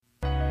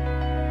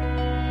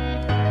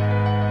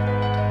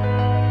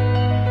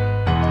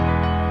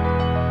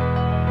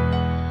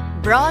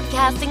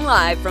Broadcasting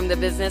live from the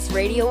Business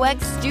Radio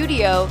X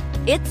studio,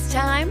 it's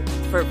time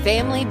for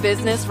Family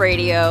Business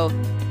Radio.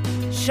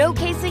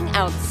 Showcasing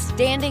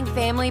outstanding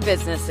family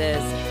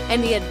businesses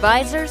and the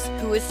advisors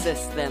who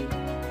assist them.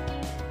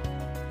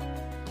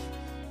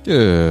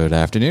 Good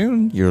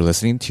afternoon. You're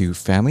listening to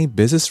Family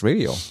Business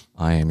Radio.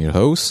 I am your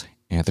host,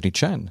 Anthony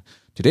Chen.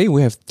 Today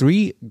we have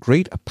three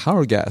great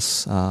power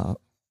guests.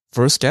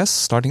 First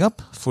guest starting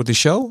up for the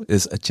show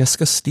is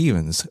Jessica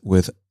Stevens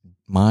with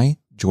My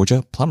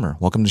Georgia Plumber.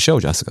 Welcome to the show,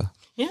 Jessica.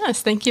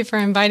 Yes, thank you for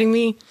inviting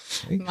me.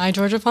 My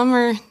Georgia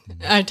Plumber.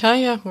 I tell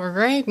you, we're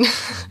great.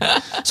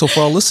 So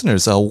for our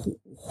listeners,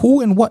 who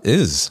and what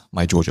is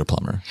My Georgia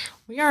Plumber?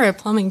 We are a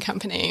plumbing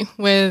company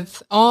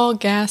with all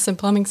gas and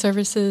plumbing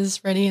services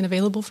ready and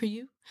available for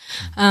you.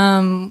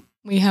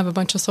 We have a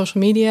bunch of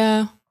social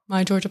media,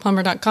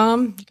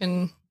 mygeorgiaplumber.com. You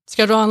can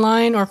schedule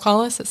online or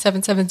call us at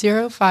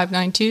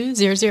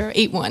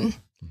 770-592-0081.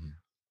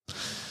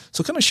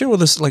 So kind of share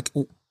with us,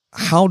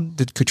 how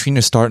did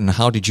Katrina start and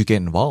how did you get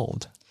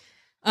involved?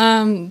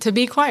 To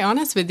be quite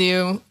honest with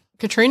you,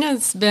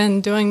 Katrina's been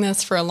doing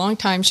this for a long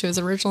time. She was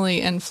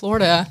originally in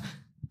Florida,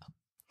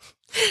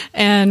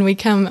 and we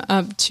come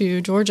up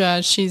to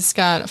Georgia. She's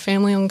got a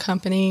family-owned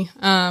company,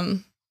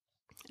 and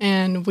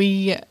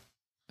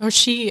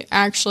she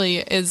actually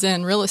is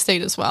in real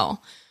estate as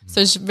well.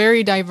 So it's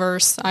very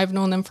diverse. I've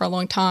known them for a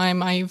long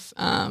time. I've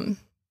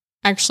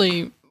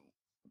actually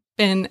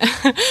been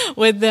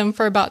with them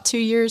for about 2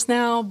 years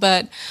now,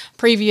 but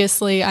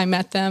previously I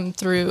met them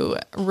through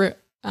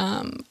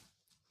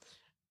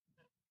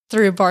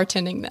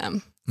bartending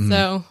them. Mm-hmm.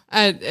 So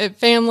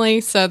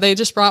family, so they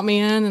just brought me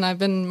in, and I've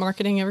been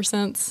marketing ever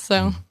since.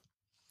 So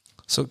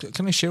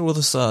can you share with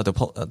us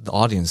the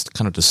audience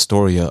kind of the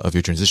story of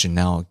your transition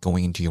now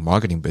going into your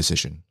marketing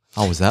position?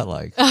 How was that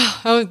like?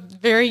 Oh,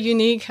 very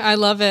unique. I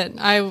love it.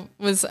 I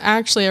was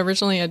actually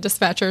originally a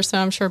dispatcher, so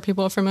I'm sure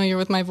people are familiar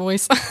with my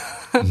voice.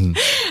 Mm-hmm.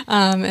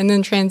 And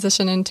then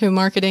transition into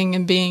marketing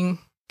and being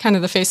kind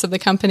of the face of the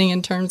company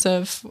in terms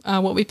of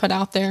what we put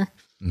out there.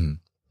 Mm-hmm.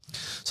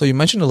 So you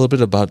mentioned a little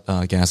bit about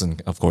gas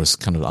and, of course,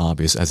 kind of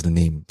obvious as the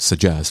name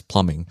suggests,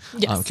 plumbing.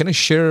 Yes. Can I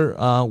share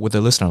with the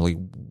listener,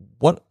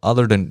 what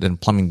other than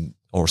plumbing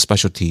or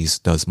specialties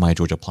does My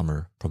Georgia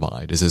Plumber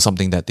provide? Is it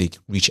something that they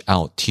reach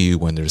out to you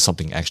when there's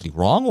something actually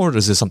wrong, or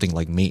is it something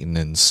like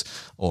maintenance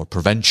or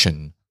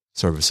prevention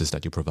services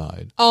that you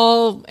provide?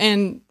 All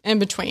in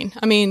between.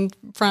 I mean,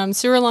 from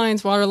sewer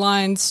lines, water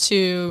lines,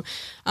 to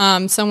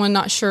someone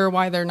not sure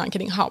why they're not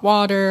getting hot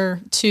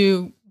water,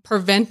 to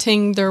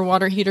preventing their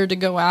water heater to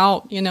go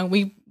out. You know,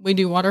 we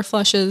do water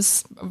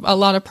flushes, a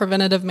lot of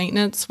preventative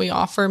maintenance. We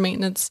offer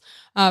maintenance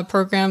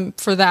program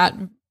for that.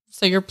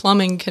 So your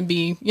plumbing can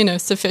be,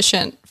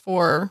 sufficient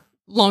for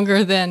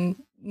longer than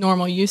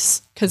normal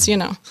use because,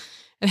 it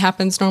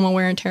happens, normal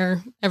wear and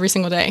tear every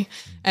single day.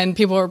 And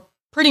people are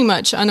pretty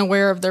much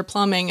unaware of their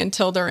plumbing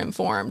until they're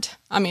informed.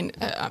 I mean,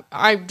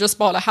 I just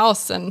bought a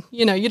house and,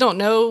 you don't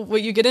know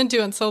what you get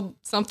into until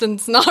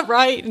something's not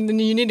right and then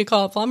you need to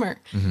call a plumber.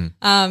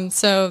 Mm-hmm.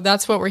 So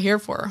that's what we're here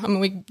for. I mean,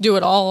 we do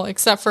it all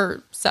except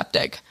for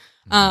septic.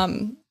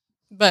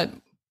 But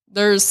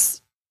there's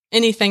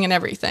anything and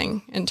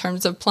everything in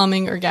terms of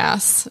plumbing or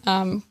gas,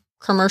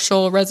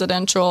 commercial,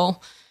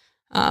 residential,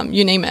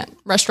 you name it,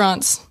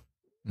 restaurants,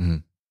 mm-hmm.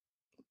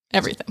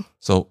 Everything.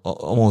 So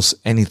almost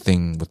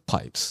anything with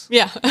pipes.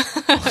 Yeah.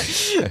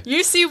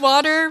 You see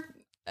water,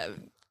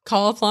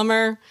 call a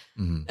plumber.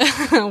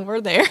 Mm-hmm.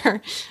 We're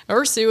there.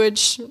 Or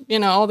sewage,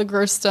 all the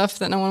gross stuff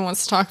that no one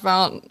wants to talk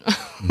about.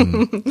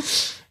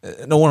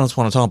 Mm-hmm. No one else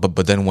want to talk about,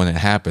 but then when it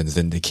happens,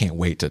 then they can't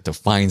wait to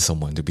find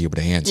someone to be able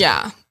to answer.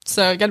 Yeah.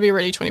 So you got to be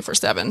ready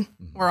 24/7.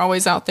 Mm-hmm. We're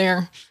always out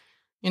there.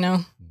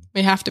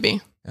 We have to be.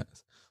 Yes.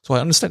 So I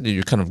understand that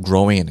you're kind of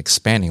growing and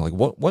expanding.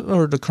 What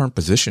are the current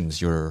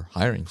positions you're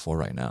hiring for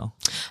right now?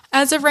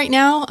 As of right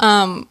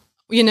now,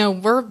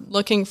 we're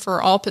looking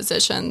for all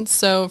positions.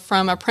 So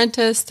from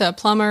apprentice to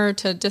plumber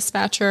to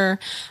dispatcher,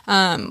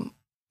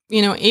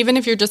 even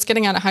if you're just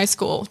getting out of high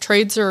school,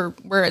 trades are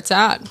where it's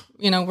at.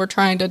 We're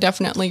trying to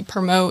definitely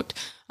promote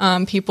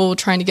people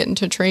trying to get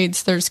into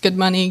trades. There's good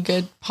money,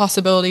 good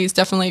possibilities,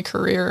 definitely a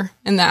career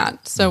in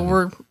that. So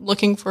we're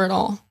looking for it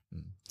all.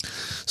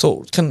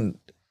 So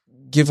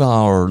give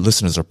our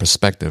listeners a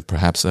perspective.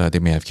 Perhaps they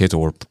may have kids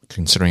or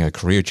considering a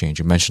career change.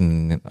 You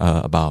mentioned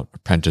about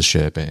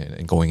apprenticeship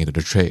and going into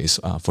the trades.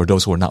 For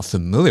those who are not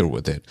familiar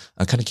with it,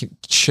 kind of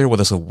share with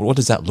us what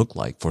does that look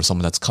like for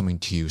someone that's coming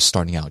to you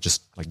starting out,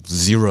 just like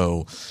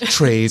zero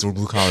trades or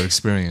blue collar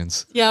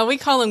experience? Yeah, we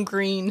call them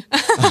green.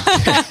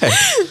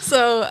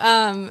 So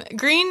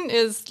green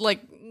is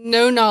like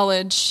no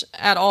knowledge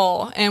at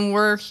all, and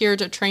we're here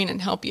to train and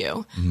help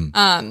you.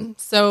 Mm-hmm.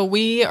 So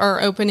we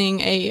are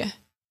opening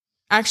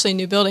actually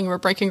new building. We're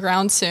breaking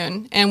ground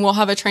soon, and we'll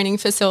have a training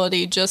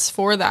facility just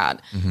for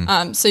that.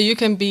 Mm-hmm. So you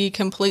can be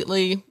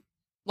completely,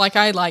 like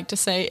I like to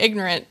say,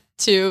 ignorant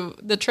to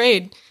the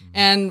trade,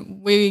 and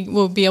we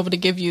will be able to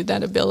give you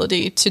that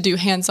ability to do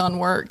hands-on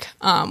work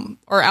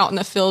or out in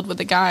the field with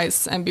the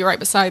guys and be right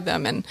beside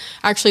them and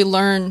actually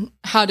learn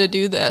how to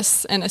do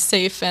this in a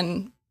safe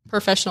and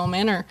professional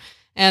manner.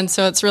 And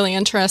so it's really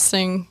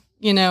interesting,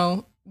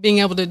 being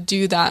able to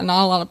do that.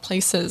 Not a lot of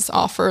places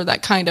offer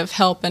that kind of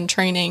help and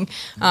training,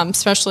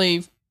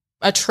 especially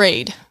a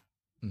trade,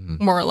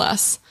 more or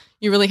less.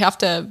 You really have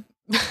to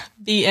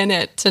be in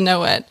it to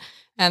know it.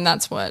 And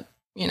that's what,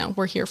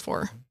 we're here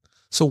for.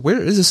 So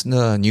where is this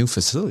new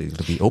facility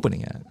to be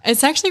opening at?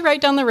 It's actually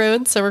right down the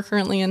road. So we're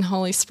currently in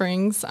Holly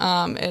Springs.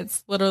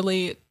 It's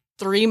literally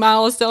 3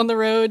 miles down the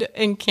road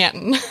in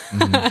Canton.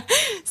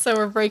 So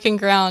we're breaking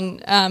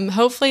ground,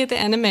 hopefully at the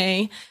end of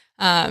May.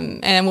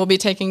 And we'll be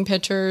taking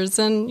pictures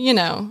and,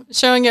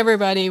 showing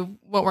everybody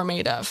what we're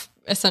made of,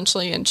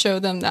 essentially, and show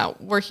them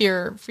that we're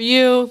here for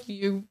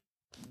you.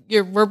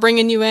 We're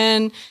bringing you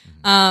in,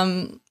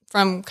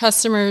 from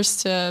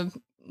customers to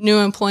new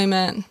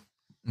employment.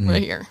 We're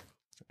here.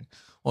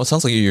 Well, it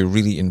sounds like you're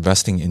really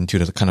investing into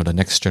the kind of the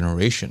next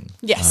generation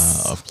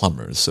of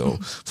plumbers. So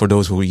for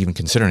those who are even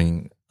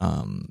considering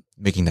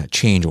making that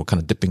change or kind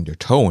of dipping their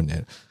toe in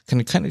it, can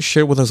you kind of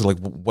share with us, like,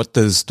 what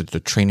does the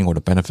training or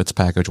the benefits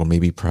package, or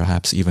maybe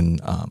perhaps even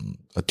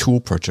a tool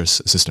purchase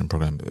assistance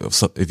program,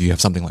 if you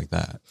have something like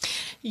that?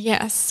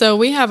 Yes. So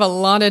we have a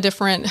lot of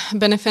different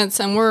benefits,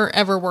 and we're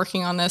ever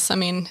working on this. I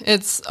mean,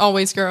 it's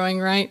always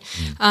growing, right?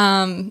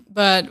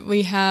 But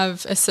we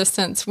have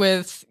assistance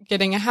with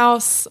getting a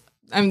house.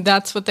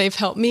 That's what they've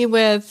helped me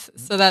with.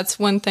 So that's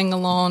one thing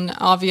alone.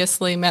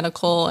 Obviously,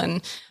 medical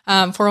and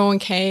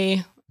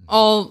 401k,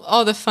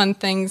 all the fun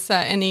things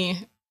that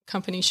any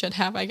company should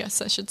have, I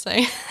guess I should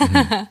say.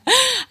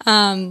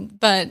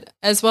 But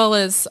as well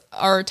as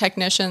our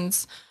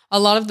technicians,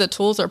 a lot of the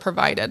tools are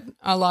provided.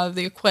 A lot of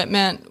the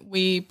equipment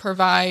we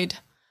provide.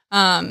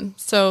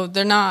 So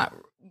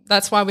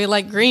that's why we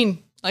like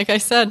green, like I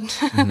said,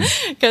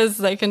 because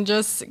they can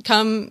just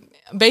come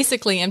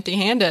basically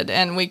empty-handed,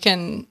 and we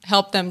can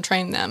help them,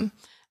 train them,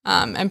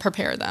 and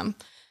prepare them.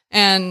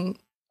 And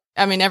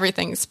I mean,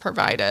 everything's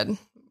provided.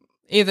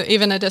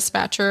 Even a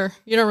dispatcher,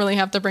 you don't really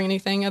have to bring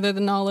anything other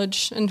than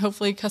knowledge and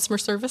hopefully customer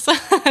service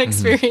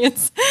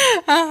experience.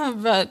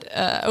 But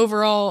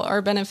overall,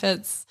 our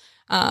benefits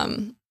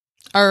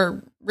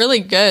are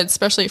really good,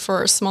 especially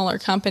for a smaller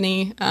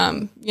company.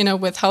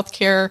 With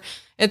healthcare,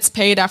 it's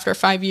paid after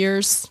 5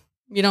 years.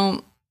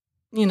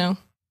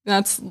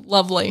 That's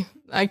lovely.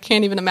 I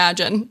can't even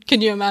imagine.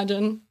 Can you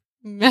imagine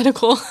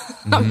medical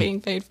not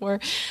being paid for?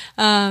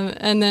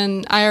 And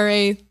then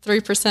IRA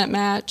 3%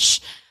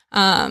 match,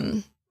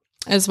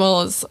 as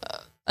well as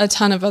a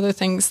ton of other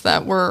things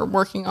that we're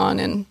working on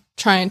and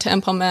trying to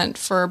implement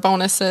for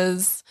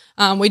bonuses.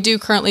 We do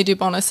currently do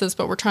bonuses,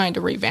 but we're trying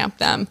to revamp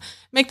them,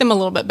 make them a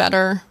little bit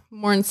better,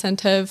 more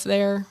incentive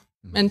there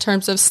in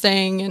terms of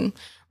staying and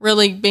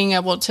really being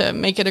able to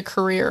make it a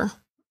career.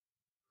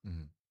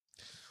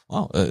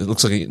 Wow. It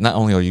looks like not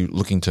only are you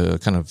looking to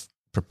kind of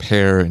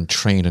prepare and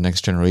train the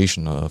next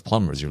generation of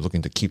plumbers, you're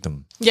looking to keep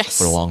them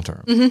for the long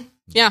term.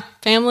 Yeah.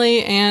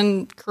 Family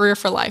and career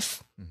for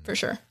life, for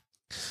sure.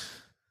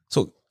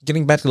 So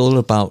getting back a little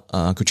about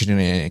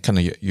Cucina, kind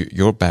of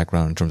your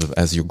background in terms of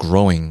as you're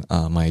growing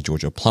My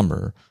Georgia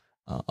Plumber,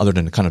 other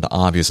than kind of the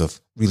obvious of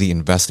really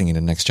investing in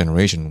the next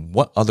generation,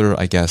 what other,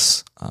 I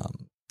guess,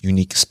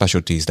 unique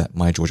specialties that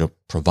My Georgia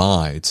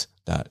provides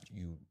that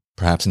you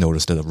perhaps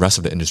notice that the rest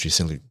of the industry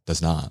simply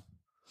does not?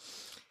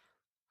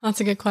 That's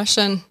a good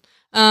question.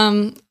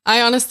 I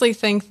honestly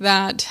think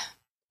that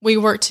we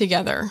work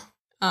together.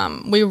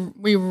 We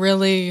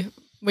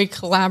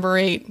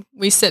collaborate.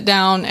 We sit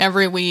down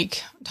every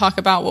week, talk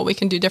about what we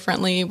can do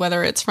differently,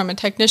 whether it's from a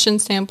technician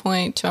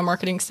standpoint to a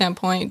marketing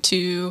standpoint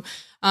to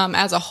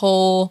as a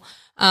whole.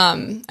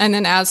 And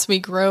then as we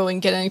grow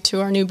and get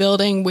into our new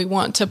building, we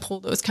want to pull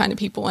those kind of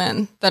people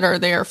in that are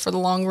there for the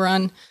long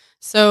run.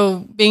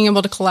 So being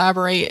able to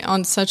collaborate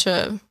on such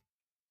a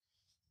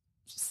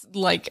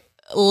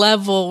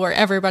level where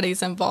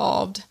everybody's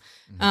involved,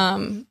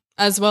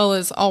 as well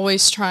as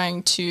always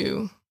trying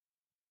to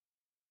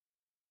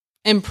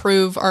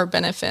improve our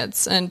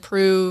benefits,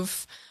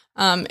 improve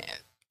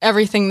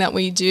everything that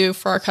we do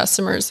for our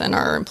customers and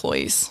our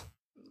employees,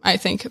 I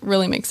think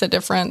really makes a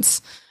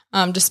difference.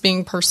 Just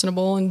being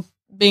personable and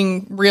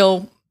being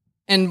real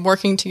and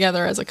working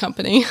together as a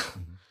company.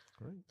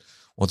 Great.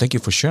 Well, thank you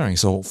for sharing.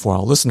 So for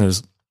our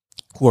listeners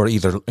who are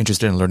either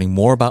interested in learning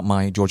more about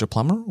My Georgia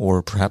Plumber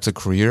or perhaps a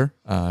career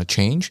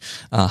change,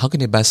 how can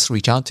they best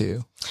reach out to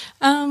you?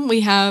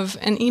 We have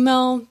an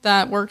email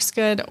that works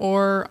good,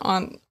 or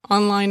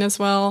online as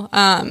well.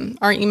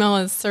 Our email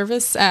is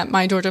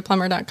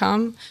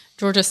service@mygeorgiaplumber.com,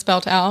 Georgia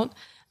spelled out.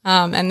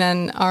 And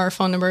then our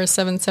phone number is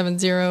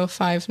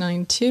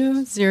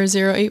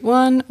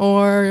 770-592-0081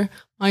 or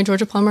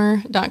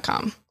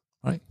mygeorgiaplumber.com.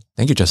 All right.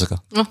 Thank you, Jessica.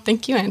 Well,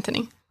 thank you,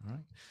 Anthony. All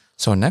right.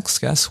 So our next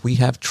guest, we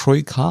have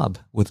Troy Cobb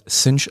with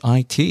Cinch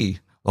IT.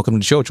 Welcome to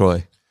the show,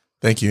 Troy.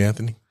 Thank you,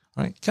 Anthony.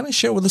 All right. Can I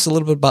share with us a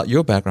little bit about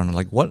your background?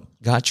 Like, what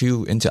got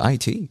you into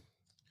IT?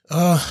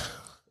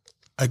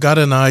 I got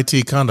into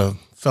IT, kind of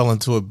fell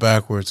into it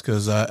backwards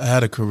because I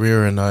had a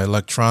career in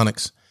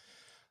electronics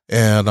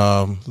and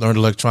learned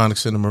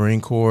electronics in the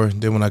Marine Corps.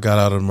 Then when I got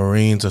out of the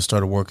Marines, I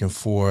started working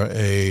for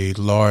a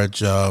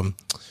large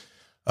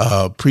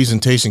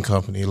presentation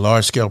company,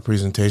 large scale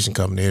presentation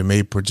company. They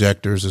made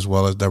projectors as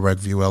well as direct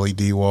view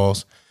LED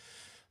walls.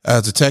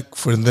 As a tech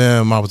for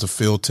them, I was a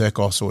field tech,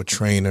 also a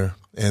trainer.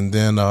 And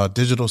then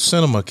digital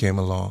cinema came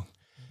along.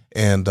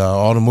 And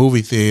all the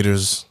movie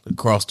theaters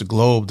across the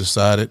globe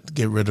decided to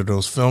get rid of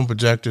those film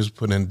projectors,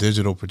 put in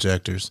digital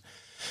projectors.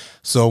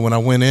 So when I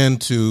went in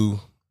to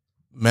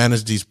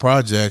manage these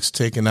projects,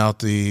 taking out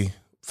the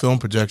film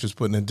projectors,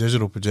 putting in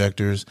digital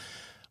projectors,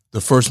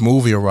 the first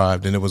movie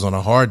arrived and it was on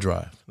a hard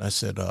drive. And I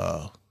said,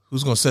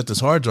 who's going to set this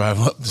hard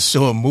drive up to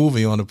show a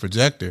movie on a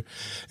projector?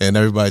 And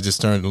everybody just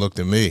turned and looked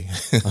at me.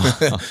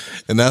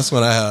 And that's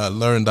when I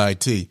learned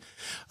IT.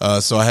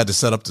 So I had to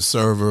set up the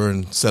server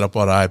and set up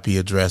all the IP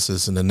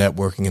addresses and the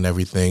networking and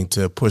everything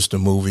to push the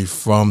movie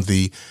from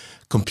the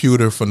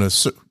computer, from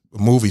the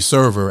movie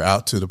server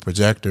out to the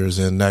projectors.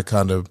 And that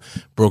kind of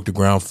broke the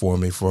ground for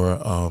me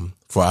for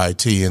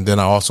IT. And then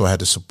I also had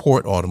to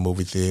support all the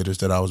movie theaters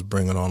that I was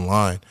bringing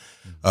online.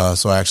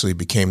 So I actually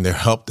became their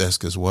help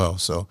desk as well.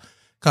 So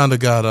kind of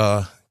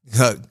got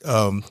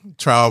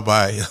trial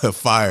by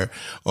fire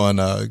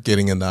on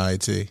getting into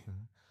IT.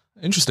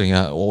 Interesting.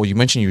 Well, you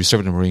mentioned you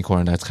served in the Marine Corps,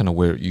 and that's kind of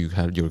where you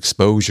had your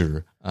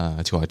exposure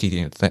to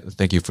IT.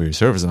 Thank you for your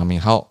service. And I mean,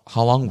 how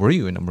long were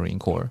you in the Marine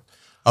Corps?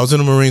 I was in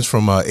the Marines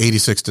from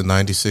 86 to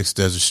 96,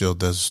 Desert Shield,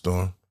 Desert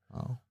Storm.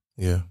 Oh.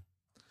 Yeah.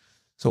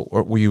 So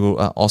were you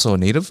also a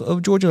native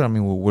of Georgia? I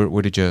mean,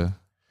 where did you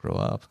grow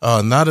up?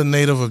 Not a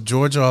native of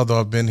Georgia, although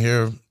I've been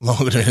here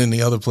longer than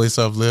any other place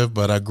I've lived,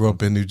 but I grew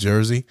up in New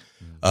Jersey,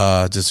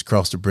 just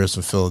across the bridge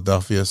from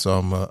Philadelphia. So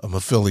I'm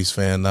a Phillies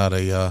fan, not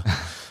a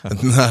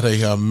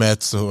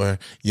Mets or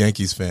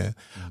Yankees fan.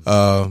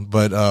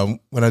 But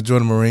when I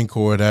joined the Marine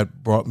Corps,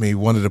 that brought me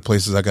one of the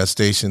places I got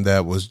stationed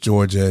at was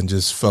Georgia, and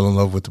just fell in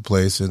love with the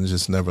place and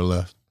just never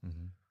left.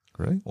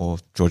 Great. Well,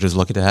 Georgia's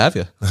lucky to have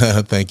you.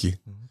 Thank you.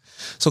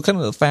 So kind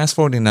of fast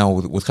forwarding now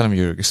with kind of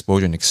your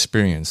exposure and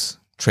experience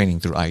training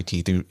through IT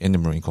in the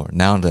Marine Corps,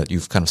 now that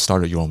you've kind of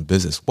started your own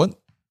business, what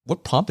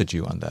prompted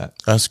you on that?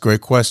 That's a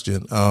great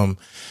question.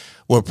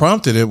 What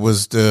prompted it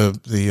was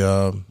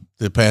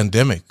the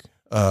pandemic.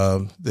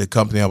 The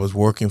company I was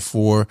working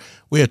for,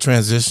 we had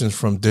transitioned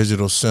from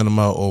digital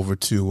cinema over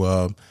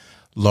to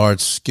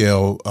large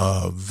scale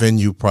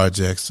venue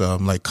projects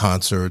like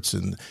concerts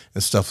and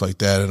stuff like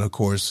that. And of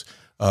course,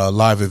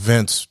 live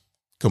events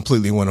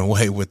completely went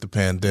away with the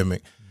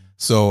pandemic.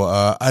 So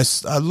I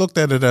looked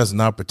at it as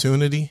an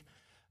opportunity,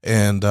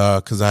 and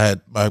because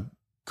my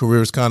career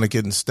was kind of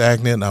getting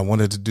stagnant, and I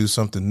wanted to do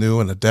something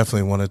new, and I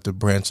definitely wanted to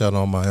branch out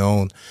on my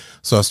own.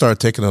 So I started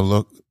taking a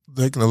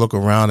look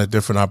around at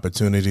different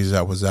opportunities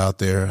that was out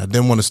there. I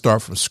didn't want to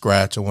start from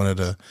scratch. I wanted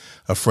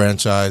a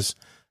franchise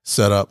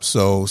set up.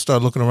 So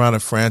started looking around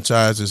at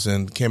franchises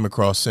and came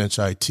across Cinch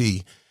IT.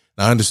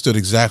 And I understood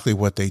exactly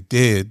what they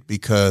did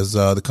because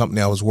the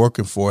company I was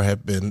working for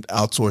had been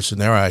outsourcing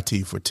their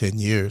IT for 10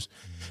 years.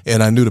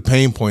 And I knew the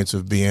pain points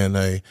of being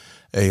a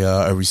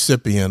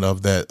recipient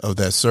of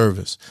that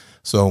service.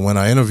 So when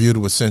I interviewed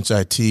with Cinch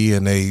IT,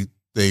 and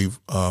they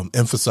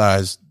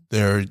emphasized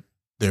their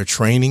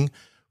training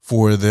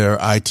for their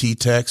IT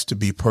techs to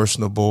be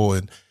personable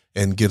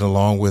and get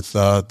along with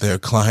their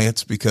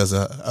clients, because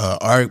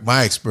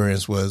my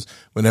experience was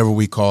whenever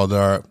we called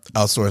our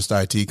outsourced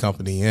IT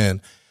company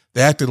in,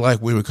 they acted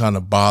like we were kind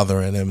of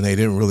bothering them and they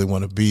didn't really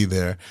want to be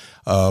there.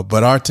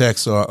 But our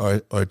techs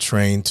are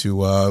trained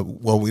to,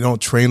 we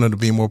don't train them to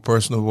be more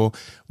personable.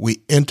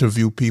 We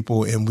interview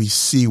people and we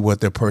see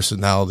what their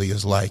personality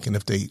is like, and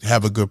if they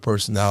have a good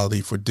personality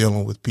for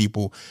dealing with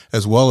people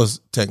as well as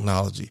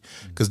technology.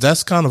 Because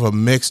that's kind of a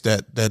mix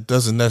that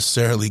doesn't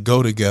necessarily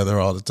go together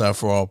all the time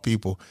for all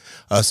people.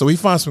 So we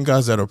find some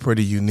guys that are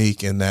pretty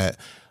unique in that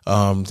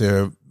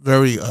they're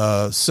very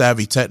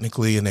savvy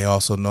technically, and they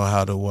also know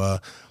how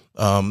to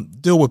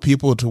deal with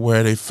people to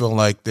where they feel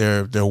like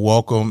they're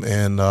welcome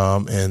and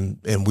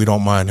we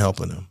don't mind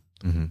helping them.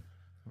 Mm-hmm.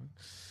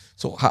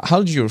 So how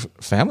did your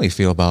family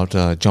feel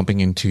about jumping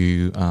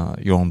into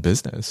your own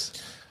business?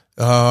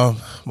 My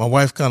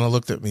wife kind of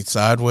looked at me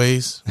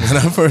sideways when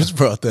I first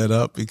brought that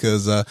up,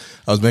 because I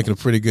was making a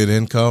pretty good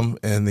income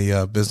in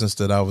the business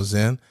that I was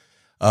in.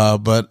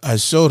 But I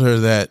showed her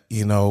that,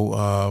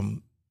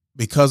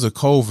 because of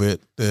COVID,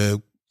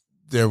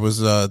 there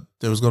was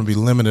going to be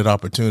limited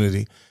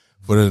opportunity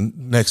for the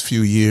next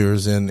few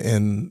years,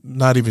 and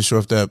not even sure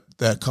if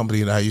that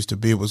company that I used to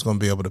be was going to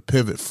be able to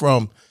pivot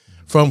from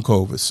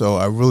COVID. So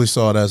I really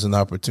saw it as an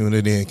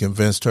opportunity and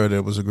convinced her that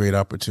it was a great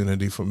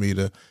opportunity for me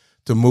to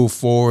move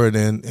forward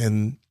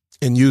and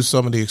use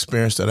some of the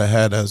experience that I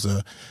had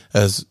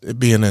as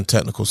being in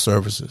technical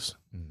services.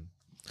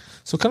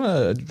 So kind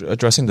of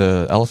addressing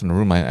the elephant in the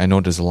room, I know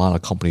there's a lot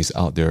of companies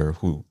out there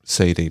who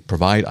say they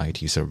provide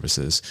IT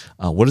services.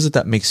 What is it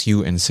that makes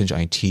you and Cinch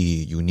IT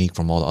unique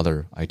from all the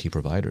other IT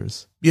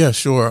providers? Yeah,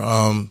 sure.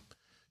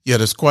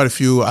 There's quite a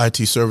few IT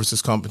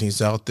services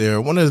companies out there.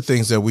 One of the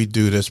things that we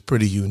do that's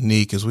pretty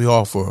unique is we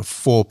offer a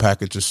full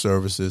package of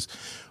services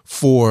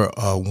for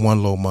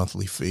one low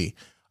monthly fee.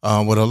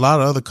 What a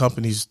lot of other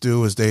companies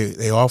do is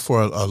they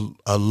offer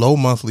a low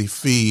monthly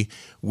fee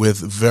with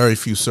very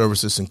few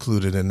services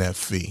included in that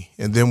fee.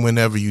 And then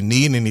whenever you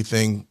need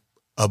anything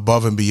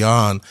above and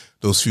beyond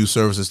those few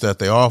services that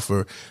they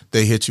offer,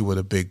 they hit you with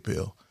a big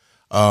bill.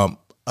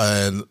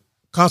 And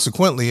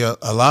consequently,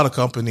 a lot of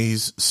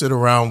companies sit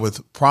around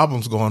with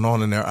problems going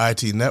on in their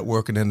IT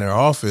network and in their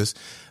office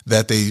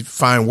that they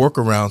find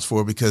workarounds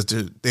for because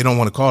they don't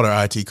want to call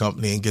their IT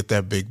company and get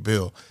that big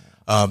bill.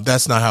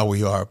 That's not how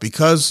we are.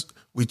 Because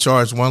we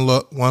charge one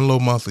low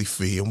monthly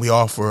fee, and we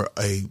offer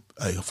a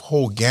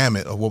whole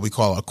gamut of what we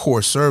call a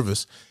core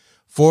service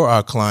for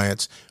our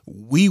clients.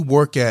 We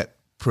work at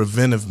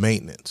preventive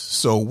maintenance.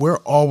 So we're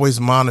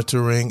always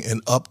monitoring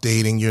and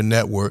updating your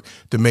network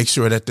to make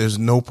sure that there's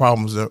no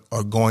problems that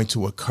are going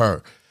to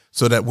occur,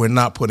 so that we're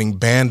not putting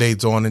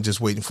Band-Aids on and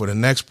just waiting for the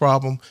next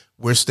problem.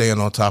 We're staying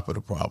on top of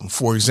the problem.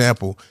 For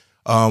example,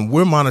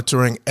 we're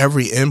monitoring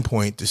every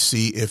endpoint to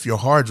see if your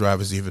hard drive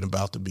is even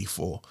about to be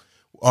full.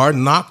 Our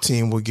NOC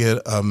team will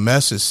get a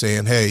message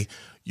saying, hey,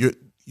 your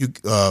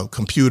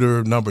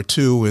computer number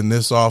 2 in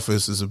this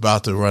office is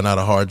about to run out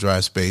of hard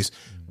drive space.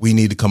 We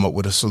need to come up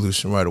with a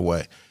solution right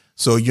away.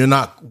 So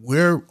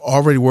we're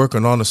already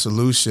working on a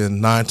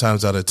solution 9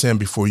 times out of 10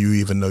 before you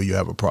even know you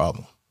have a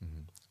problem.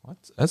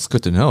 That's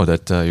good to know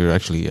that you're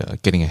actually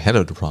getting ahead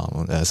of the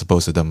problem as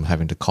opposed to them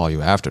having to call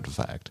you after the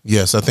fact.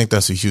 Yes, I think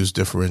that's a huge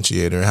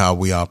differentiator in how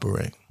we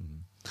operate.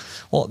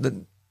 Well,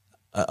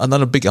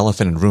 another big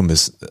elephant in the room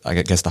is,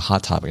 I guess, the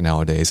hot topic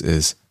nowadays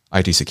is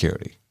IT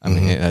security. I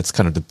mean, that's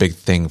kind of the big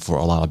thing for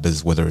a lot of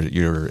business, whether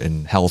you're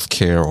in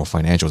healthcare or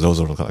financials. Those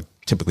are like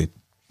typically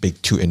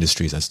big 2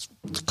 industries as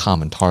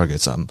common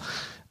targets.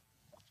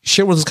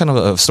 Share with us kind of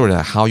a story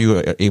of how you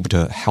are able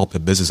to help a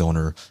business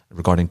owner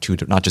regarding to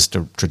not just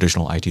the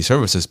traditional IT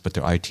services, but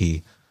their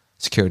IT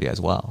security as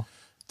well.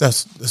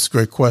 That's a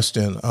great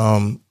question.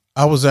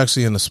 I was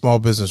actually in a small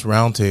business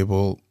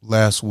roundtable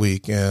last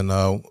week, and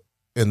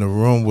in the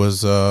room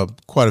was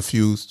quite a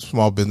few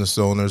small business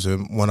owners,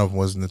 and one of them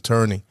was an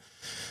attorney.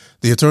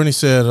 The attorney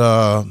said,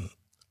 I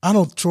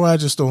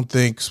just don't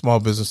think small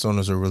business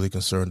owners are really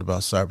concerned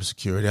about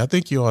cybersecurity. I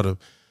think you ought to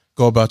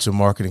go about your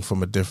marketing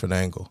from a different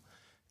angle.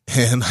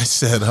 And I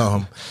said,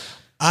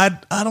 I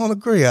don't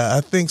agree.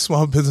 I think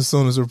small business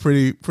owners are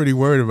pretty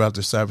worried about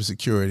their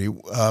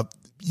cybersecurity.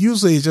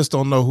 Usually you just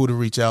don't know who to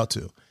reach out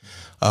to.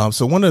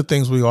 So one of the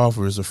things we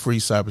offer is a free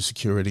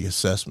cybersecurity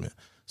assessment.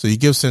 So you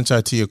give Cinch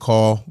IT a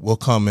call, we'll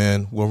come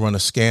in, we'll run a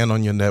scan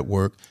on your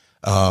network.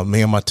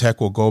 Me and my tech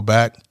will go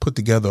back, put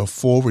together a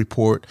full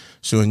report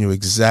showing you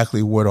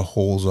exactly where the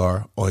holes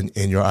are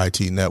in your IT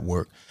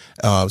network.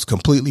 It's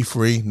completely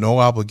free, no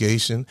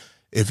obligation.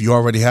 If you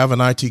already have an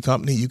IT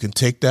company, you can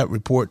take that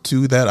report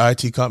to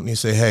that IT company and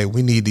say, hey,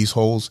 we need these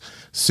holes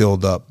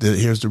sealed up.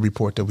 Here's the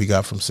report that we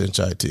got from Cinch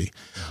IT.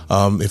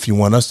 If you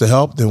want us to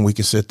help, then we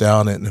can sit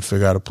down and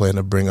figure out a plan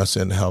to bring us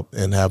in to help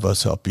and have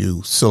us help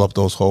you seal up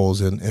those holes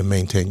and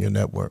maintain your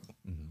network.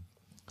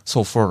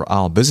 So for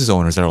our business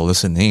owners that are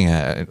listening,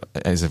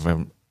 as if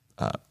I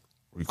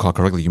recall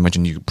correctly, you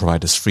mentioned you provide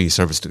this free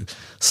service to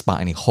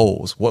spot any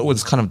holes. What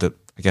was kind of the,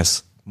 I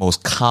guess,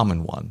 most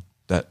common one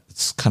that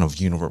it's kind of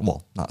universal?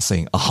 Well, not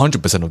saying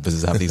 100% of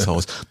businesses have these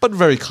holes, but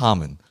very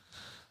common.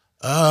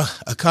 A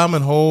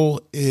common hole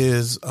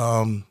is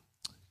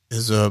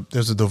there's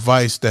a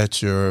device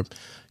that your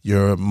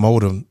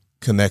modem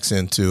connects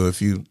into.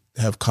 If you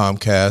have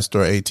Comcast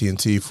or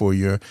AT&T for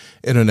your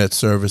internet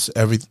service,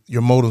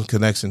 your modem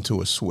connects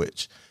into a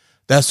switch.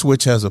 That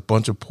switch has a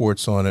bunch of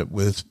ports on it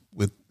with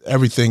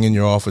everything in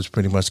your office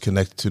pretty much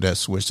connected to that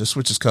switch. The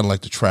switch is kind of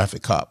like the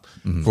traffic cop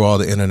for all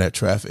the internet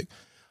traffic.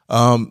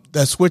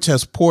 That switch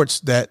has ports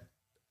that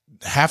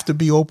have to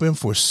be open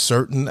for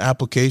certain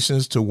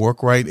applications to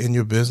work right in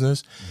your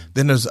business.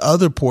 Then there's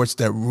other ports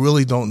that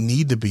really don't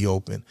need to be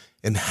open.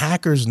 And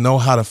hackers know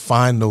how to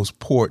find those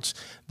ports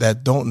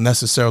that don't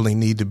necessarily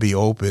need to be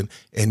open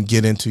and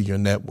get into your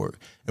network.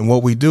 And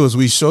what we do is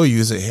we show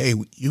you, say, hey,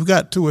 you've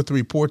got 2 or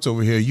 3 ports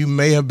over here. You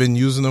may have been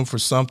using them for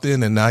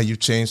something and now you've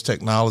changed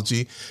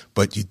technology,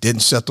 but you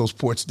didn't shut those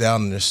ports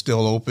down and they're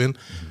still open.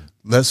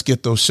 Let's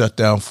get those shut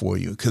down for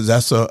you, because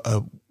that's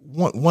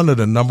one of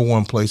the number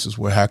one places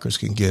where hackers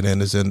can get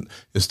in is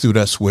through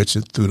that switch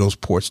and through those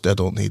ports that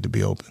don't need to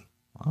be open.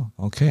 Oh,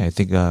 okay. I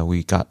think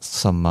we got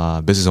some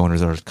business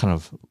owners that are kind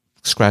of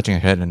scratching their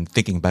head and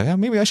thinking back,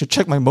 maybe I should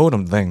check my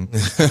modem thing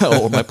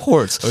or my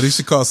ports. Or they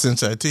should call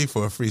Cinch IT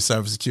for a free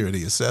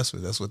cybersecurity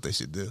assessment. That's what they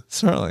should do.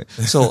 Certainly.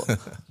 So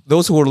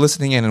those who are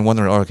listening in and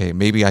wondering, okay,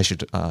 maybe I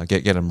should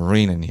get a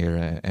Marine in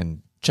here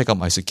and check out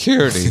my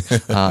security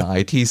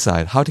IT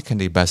side, how can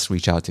they best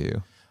reach out to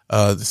you?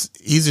 The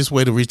easiest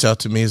way to reach out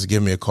to me is to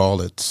give me a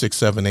call at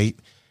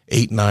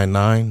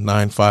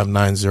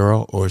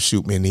 678-899-9590 or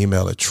shoot me an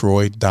email at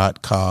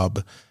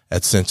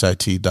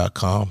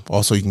troy.cobb@cinchit.com.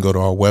 Also, you can go to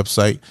our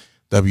website,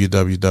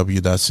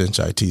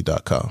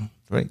 www.cinchit.com.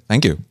 Great.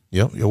 Thank you.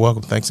 Yep, you're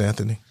welcome. Thanks,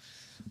 Anthony.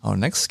 Our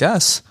next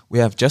guest, we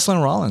have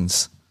Jessalyn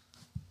Rollins.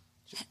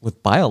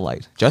 with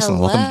BioLite. Jessalyn,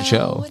 welcome to the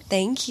show.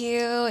 Thank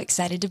you.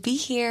 Excited to be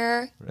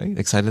here. Right,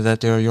 excited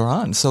that you're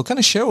on. So kind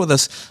of share with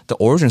us the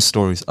origin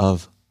stories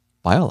of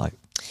BioLite.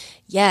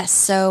 Yes.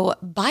 So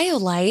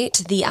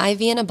BioLite, the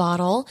IV in a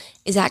bottle,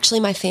 is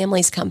actually my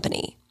family's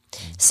company.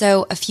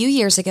 So a few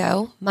years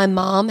ago, my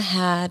mom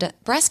had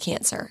breast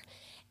cancer.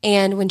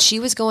 And when she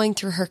was going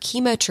through her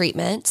chemo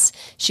treatments,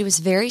 she was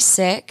very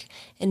sick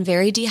and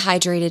very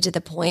dehydrated to the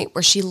point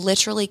where she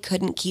literally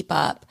couldn't keep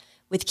up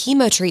with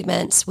chemo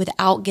treatments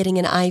without getting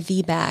an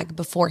IV bag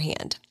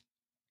beforehand.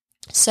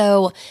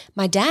 So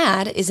my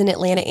dad is an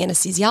Atlanta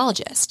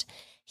anesthesiologist.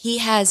 He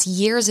has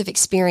years of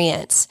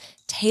experience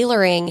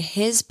tailoring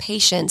his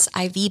patients'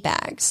 IV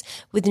bags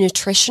with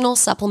nutritional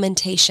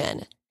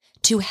supplementation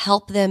to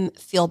help them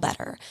feel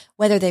better.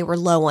 Whether they were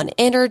low on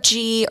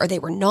energy or they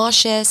were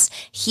nauseous,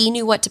 he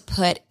knew what to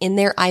put in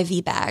their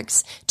IV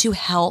bags to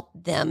help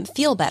them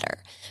feel better.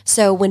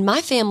 So when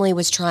my family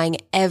was trying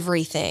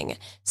everything,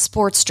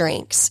 sports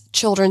drinks,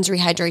 children's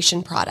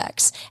rehydration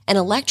products, and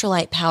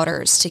electrolyte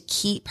powders to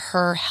keep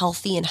her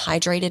healthy and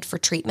hydrated for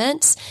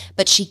treatments,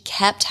 but she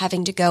kept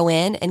having to go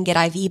in and get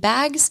IV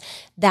bags,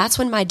 that's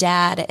when my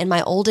dad and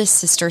my oldest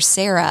sister,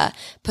 Sarah,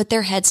 put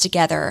their heads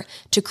together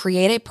to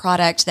create a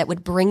product that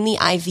would bring the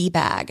IV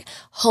bag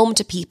home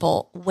to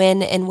people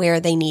when and where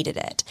they needed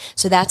it.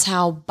 So that's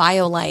how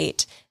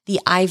BioLite, the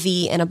IV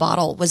in a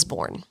bottle, was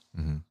born.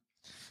 Mm-hmm.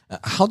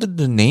 How did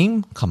the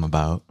name come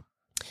about?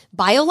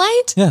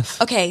 BioLite?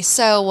 Yes. Okay,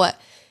 so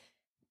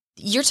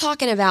you're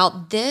talking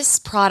about this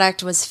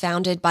product was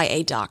founded by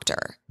a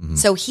doctor. Mm-hmm.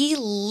 So he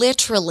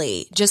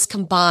literally just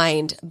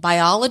combined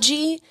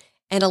biology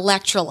and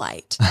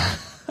electrolyte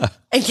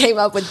and came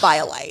up with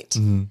BioLite.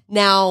 Mm-hmm.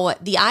 Now,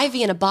 the IV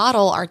in a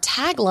bottle, our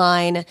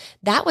tagline,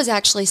 that was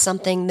actually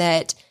something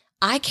that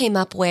I came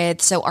up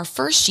with. So our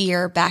first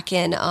year back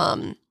in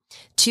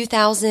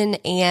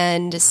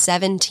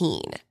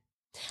 2017,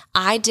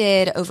 I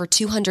did over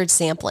 200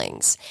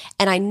 samplings,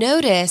 and I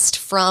noticed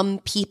from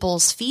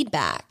people's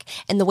feedback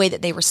and the way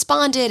that they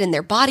responded and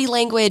their body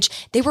language,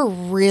 they were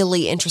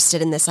really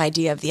interested in this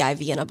idea of the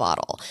IV in a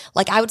bottle.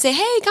 Like I would say,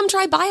 hey, come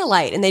try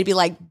BioLite. And they'd be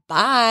like,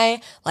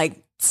 bye,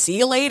 like, see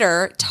you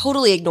later,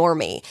 totally ignore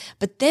me.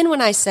 But then when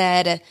I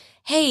said,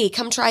 hey,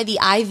 come try the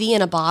IV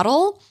in a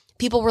bottle,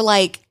 people were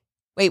like,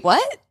 wait,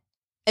 what?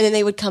 And then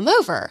they would come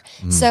over.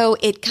 So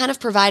it kind of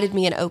provided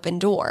me an open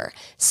door.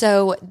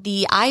 So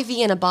the IV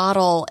in a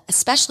bottle,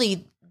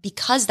 especially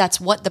because that's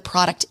what the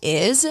product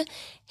is,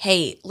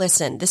 hey,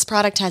 listen, this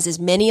product has as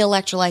many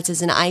electrolytes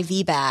as an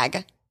IV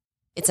bag.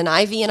 It's an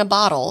IV in a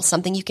bottle,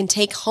 something you can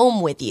take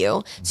home with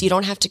you so you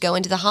don't have to go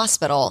into the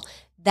hospital.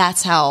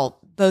 That's how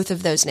both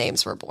of those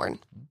names were born.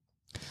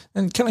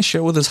 And can I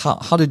share with us,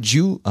 how did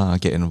you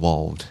get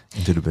involved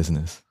into the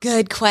business?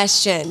 Good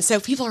question.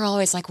 So people are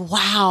always like,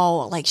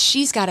 wow, like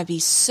she's got to be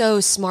so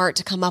smart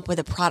to come up with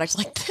a product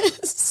like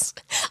this.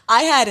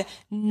 I had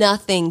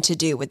nothing to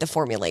do with the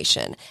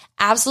formulation,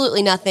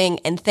 absolutely nothing.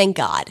 And thank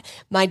God,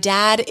 my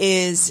dad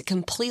is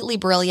completely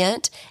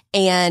brilliant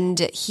and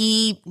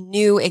he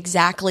knew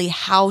exactly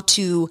how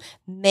to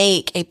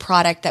make a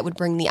product that would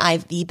bring the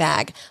IV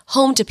bag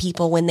home to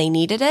people when they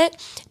needed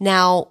it.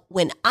 Now,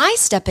 when I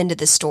step into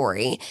the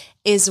story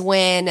is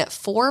when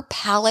 4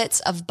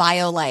 pallets of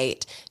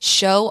BioLite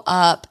show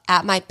up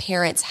at my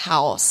parents'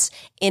 house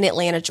in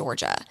Atlanta,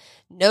 Georgia.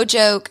 No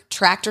joke,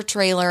 tractor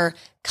trailer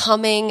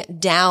coming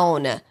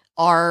down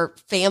our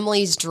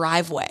family's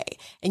driveway.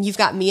 And you've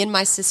got me and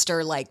my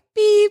sister like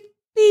beep,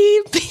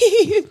 beep,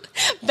 beep,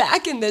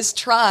 back in this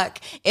truck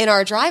in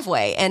our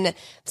driveway. And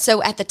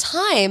so at the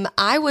time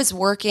I was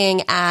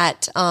working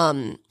as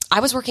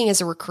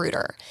a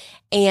recruiter,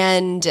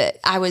 and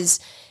I was,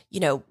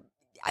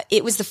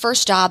 it was the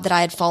first job that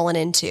I had fallen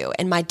into.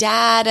 And my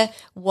dad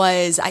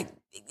was, I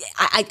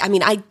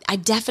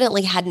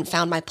definitely hadn't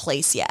found my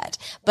place yet,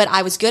 but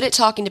I was good at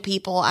talking to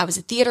people. I was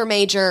a theater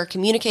major,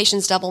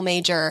 communications double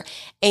major,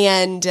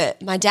 and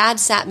my dad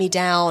sat me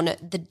down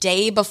the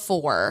day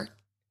before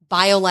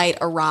BioLite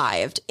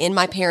arrived in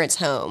my parents'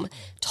 home,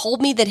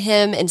 told me that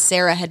him and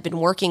Sarah had been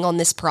working on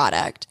this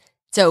product.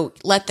 So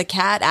let the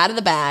cat out of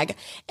the bag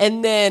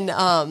and then,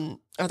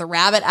 or the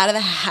rabbit out of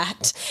the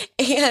hat.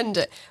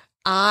 And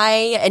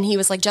he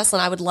was like, Jessalyn,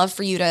 I would love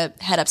for you to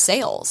head up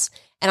sales.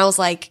 And I was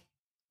like,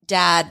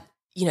 Dad,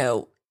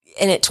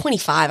 and at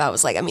 25, I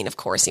was like, of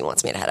course he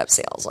wants me to head up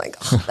sales. Like,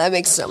 that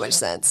makes so much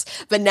sense.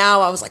 But now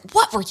I was like,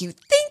 what were you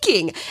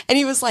thinking? And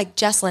he was like,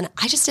 Jessalyn,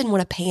 I just didn't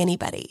want to pay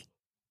anybody.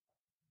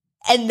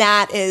 And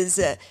that is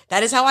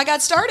how I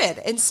got started.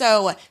 And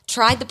so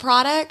tried the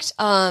product,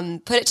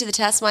 put it to the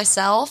test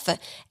myself,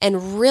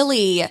 and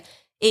really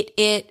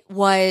it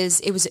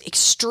was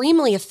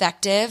extremely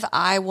effective.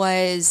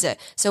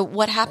 So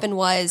what happened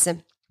was,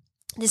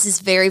 this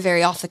is very,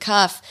 very off the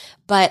cuff,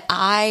 but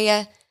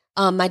my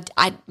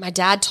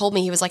dad told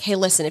me, he was like, hey,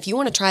 listen, if you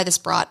want to try this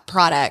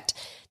product,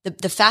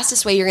 the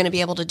fastest way you're going to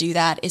be able to do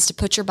that is to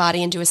put your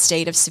body into a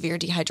state of severe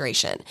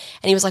dehydration.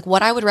 And he was like,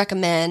 what I would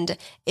recommend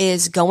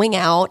is going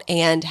out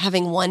and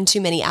having one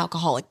too many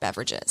alcoholic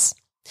beverages.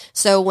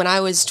 So when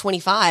I was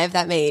 25,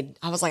 I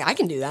was like, I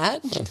can do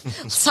that.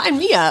 Sign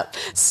me up.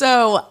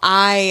 So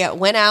I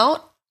went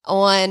out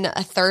on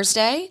a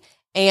Thursday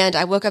and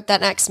I woke up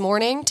that next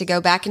morning to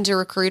go back into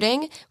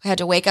recruiting. I had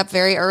to wake up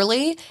very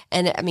early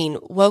and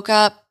woke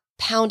up,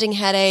 pounding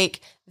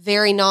headache,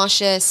 very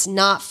nauseous,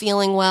 not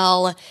feeling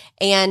well.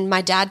 And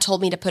my dad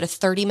told me to put a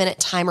 30-minute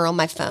timer on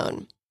my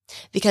phone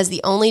because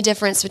the only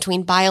difference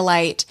between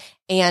BioLite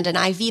and an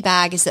IV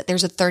bag is that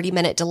there's a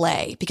 30-minute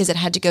delay because it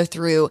had to go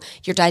through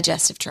your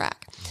digestive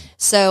tract.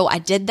 So I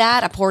did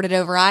that. I poured it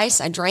over ice.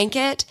 I drank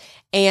it.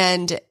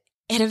 And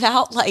in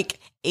about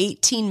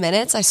 18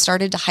 minutes, I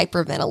started to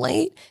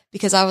hyperventilate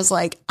because I was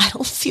like, I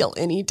don't feel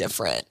any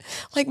different.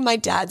 My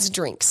dad's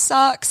drink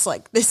sucks.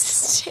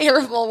 This is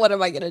terrible. What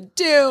am I going to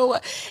do?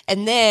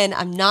 And then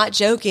I'm not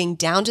joking,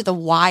 down to the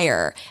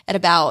wire at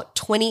about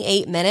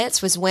 28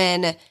 minutes was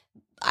when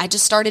I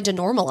just started to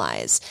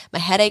normalize. My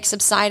headache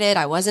subsided.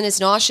 I wasn't as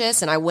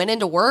nauseous and I went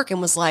into work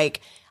and was like,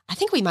 I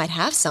think we might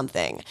have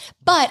something.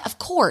 But of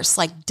course,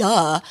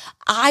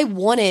 I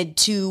wanted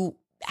to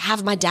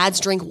have my dad's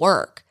drink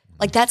work.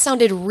 That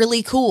sounded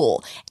really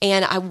cool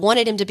and I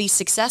wanted him to be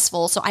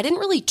successful. So I didn't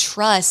really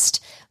trust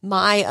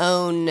my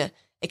own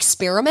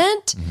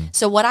experiment. Mm-hmm.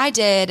 So what I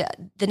did,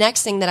 the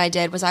next thing that I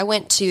did was I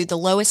went to the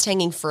lowest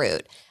hanging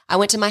fruit. I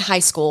went to my high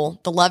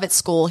school, the Lovett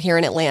School here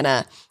in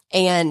Atlanta,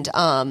 and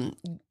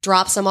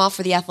dropped some off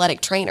for the athletic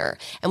trainer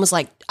and was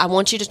like, I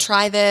want you to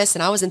try this.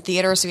 And I was in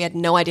theater, so he had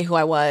no idea who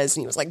I was.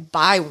 And he was like,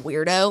 bye,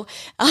 weirdo.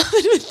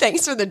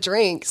 Thanks for the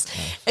drinks.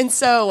 And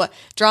so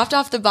dropped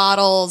off the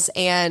bottles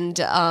and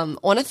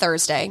on a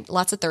Thursday,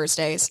 lots of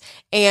Thursdays.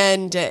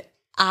 And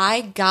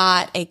I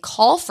got a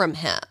call from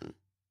him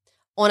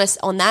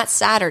on that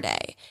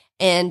Saturday.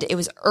 And it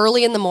was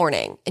early in the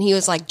morning. And he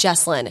was like,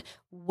 Jesslyn,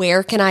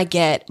 where can I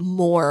get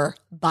more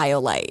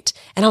BioLite?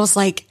 And I was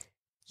like,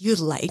 you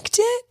liked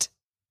it?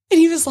 And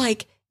he was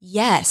like,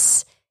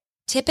 yes.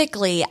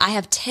 Typically, I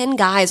have 10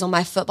 guys on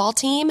my football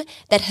team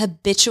that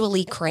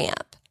habitually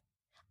cramp.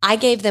 I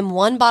gave them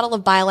 1 bottle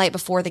of BioLite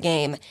before the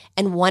game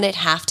and 1 at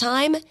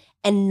halftime,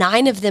 and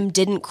 9 of them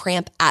didn't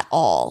cramp at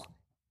all.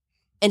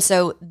 And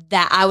so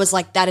that I was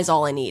like, that is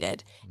all I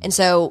needed. And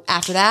so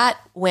after that,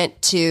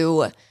 went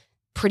to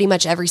pretty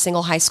much every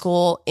single high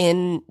school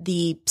in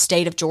the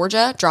state of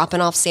Georgia,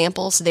 dropping off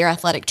samples to their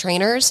athletic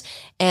trainers.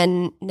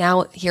 And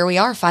now here we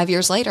are 5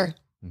 years later.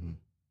 Mm-hmm.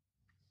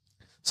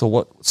 So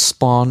what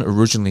spawned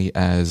originally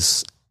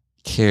as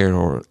care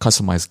or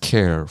customized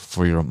care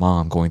for your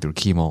mom going through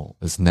chemo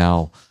is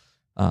now,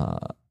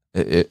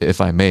 if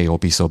I may, or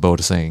be so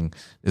bold as saying,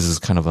 this is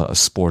kind of a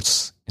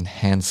sports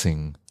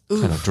enhancing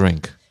kind of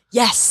drink.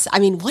 Yes.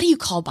 What do you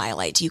call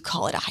BioLite? Do you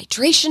call it a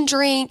hydration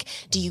drink?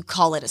 Do you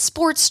call it a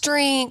sports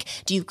drink?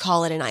 Do you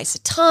call it an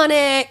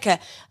isotonic,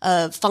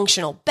 a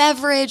functional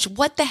beverage?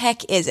 What the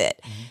heck is it?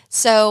 Mm-hmm.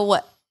 So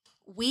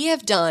we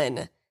have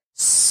done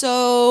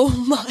so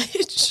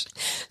much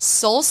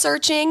soul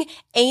searching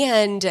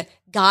and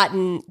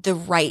gotten the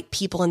right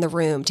people in the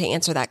room to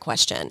answer that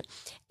question.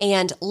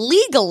 And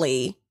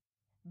legally,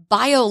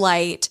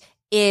 BioLite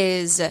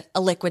is a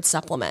liquid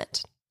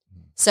supplement.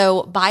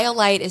 So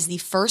BioLite is the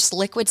first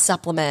liquid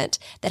supplement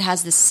that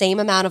has the same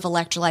amount of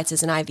electrolytes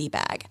as an IV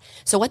bag.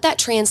 So what that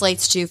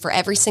translates to for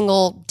every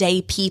single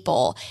day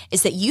people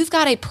is that you've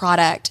got a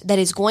product that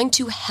is going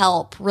to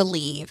help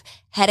relieve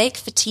headache,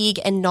 fatigue,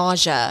 and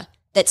nausea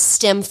that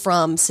stem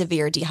from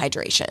severe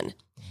dehydration.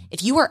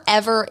 If you are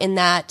ever in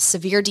that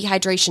severe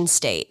dehydration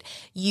state,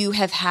 you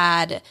have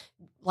had,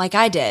 like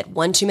I did,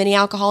 1 too many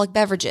alcoholic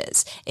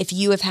beverages. If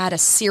you have had a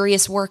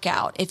serious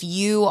workout, if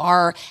you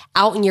are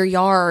out in your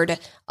yard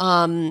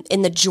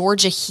in the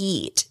Georgia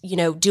heat,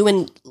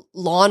 doing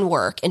lawn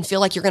work and feel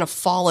like you're going to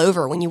fall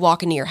over when you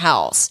walk into your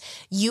house,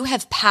 you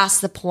have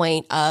passed the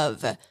point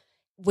of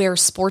where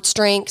sports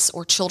drinks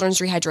or children's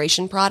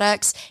rehydration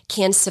products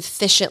can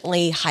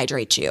sufficiently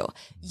hydrate you.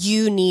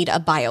 You need a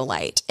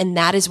BioLite. And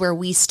that is where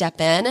we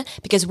step in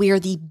because we are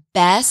the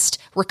best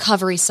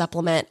recovery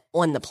supplement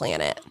on the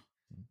planet.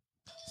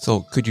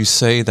 So could you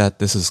say that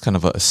this is kind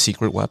of a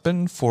secret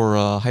weapon for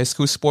high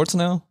school sports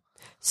now?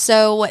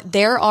 So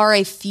there are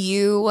a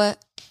few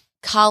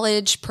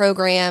college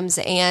programs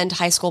and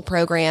high school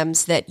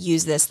programs that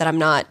use this that I'm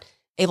not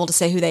able to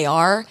say who they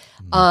are.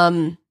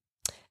 Mm-hmm.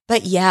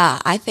 But yeah,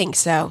 I think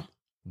so.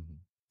 Mm-hmm.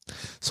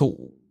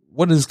 So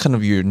what is kind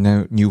of your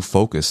new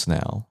focus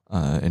now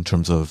in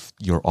terms of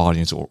your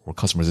audience or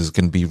customers? Is it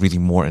going to be really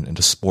more in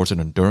the sports and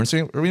endurance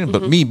arena? Mm-hmm.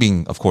 But me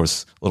being, of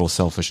course, a little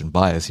selfish and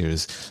biased here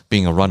is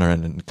being a runner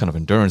and kind of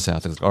endurance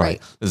athlete. All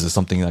right, this is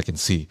something that I can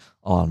see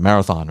on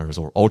marathoners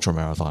or ultra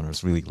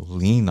marathoners really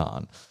lean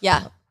on.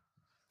 Yeah.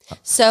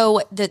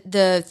 So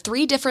the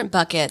 3 different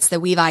buckets that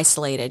we've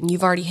isolated, and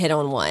you've already hit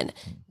on one,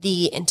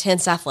 the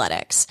intense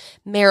athletics,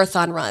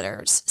 marathon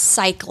runners,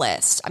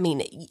 cyclists.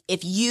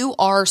 If you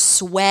are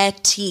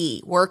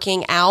sweaty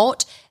working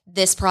out,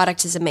 this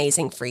product is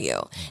amazing for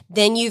you.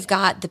 Then you've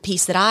got the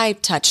piece that I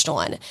touched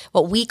on,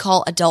 what we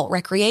call adult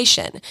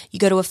recreation. You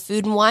go to a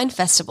food and wine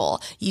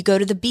festival, you go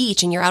to the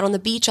beach and you're out on the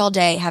beach all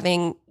day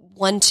having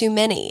one too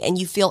many and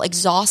you feel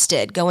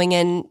exhausted going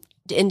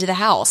into the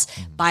house.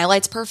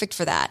 BioLite's perfect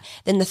for that.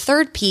 Then the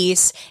third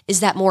piece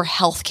is that more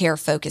healthcare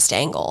focused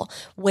angle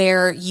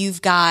where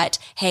you've got,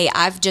 hey,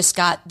 I've just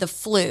got the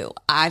flu.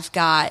 I've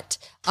got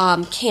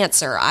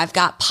cancer. I've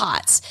got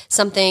POTS,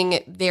 something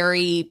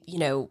very,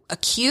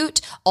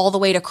 acute all the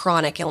way to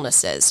chronic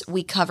illnesses.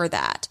 We cover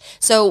that.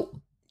 So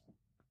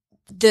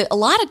a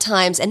lot of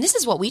times, and this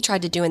is what we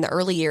tried to do in the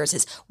early years,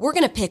 is we're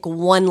going to pick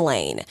one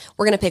lane.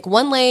 We're going to pick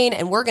one lane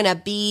and we're going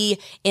to be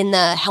in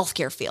the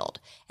healthcare field.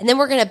 And then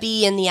we're going to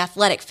be in the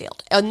athletic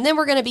field. And then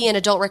we're going to be in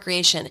adult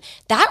recreation.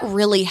 That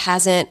really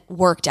hasn't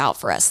worked out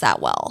for us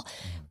that well.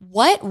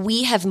 What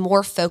we have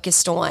more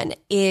focused on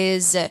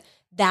is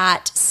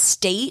that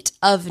state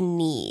of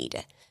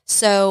need.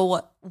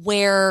 So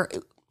where,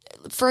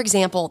 for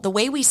example, the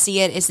way we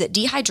see it is that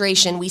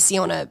dehydration we see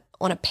on a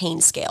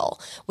pain scale,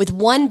 with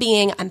 1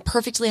 being I'm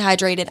perfectly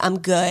hydrated, I'm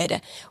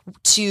good,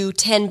 to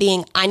 10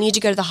 being I need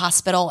to go to the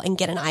hospital and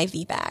get an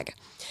IV bag.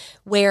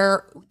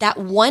 Where that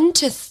 1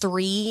 to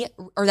 3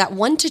 or that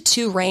 1 to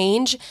 2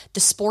 range, the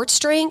sports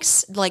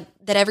drinks like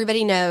that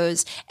everybody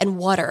knows and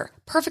water,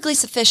 perfectly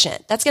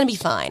sufficient. That's going to be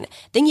fine.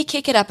 Then you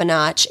kick it up a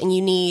notch and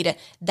you need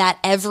that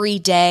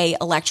everyday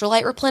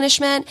electrolyte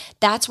replenishment.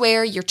 That's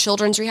where your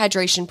children's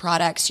rehydration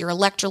products, your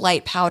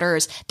electrolyte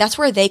powders, that's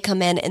where they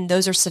come in and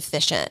those are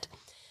sufficient.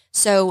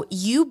 So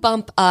you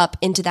bump up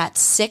into that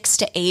 6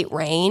 to 8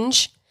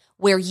 range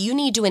where you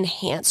need to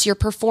enhance your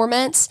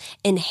performance,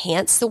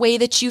 enhance the way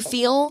that you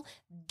feel.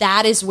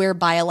 That is where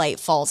BioLite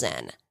falls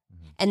in.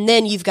 And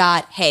then you've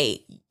got,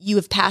 hey, you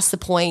have passed the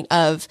point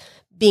of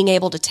being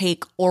able to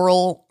take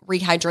oral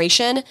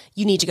rehydration.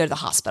 You need to go to the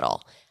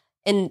hospital.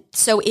 And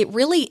so it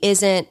really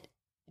isn't,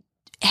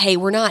 hey,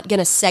 we're not going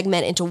to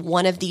segment into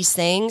one of these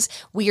things.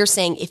 We are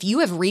saying if you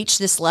have reached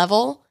this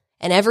level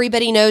and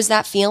everybody knows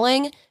that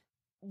feeling,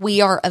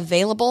 we are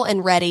available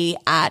and ready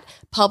at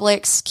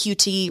Publix,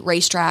 QT,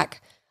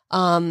 Racetrack,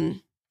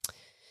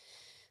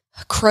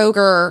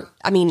 Kroger,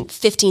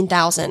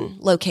 15,000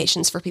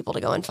 locations for people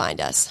to go and find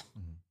us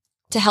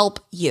to help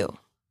you.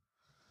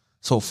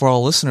 So for our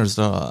listeners,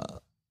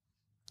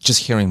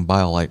 just hearing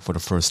BioLite for the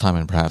first time,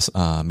 and perhaps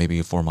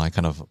maybe for my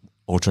kind of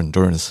ultra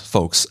endurance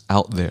folks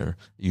out there,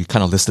 you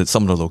kind of listed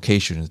some of the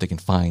locations they can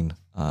find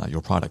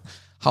your product.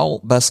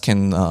 How best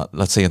can,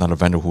 let's say, another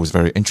vendor who is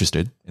very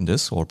interested in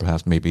this, or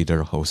perhaps maybe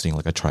they're hosting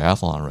like a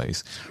triathlon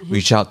race,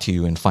 reach out to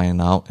you and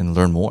find out and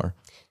learn more?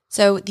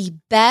 So the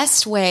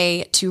best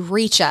way to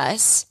reach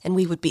us, and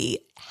we would be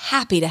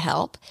happy to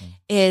help,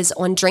 is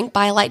on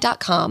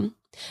drinkbiolite.com.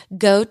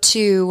 Go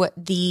to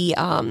the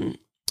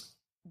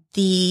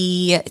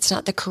it's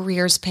not the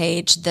careers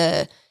page,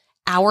 the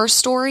Our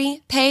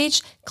Story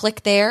page.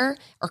 Click there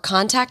or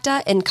contact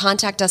us, and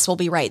contact us will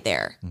be right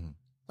there.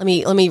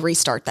 Let me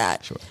restart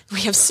that. Sure.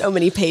 We have so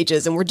many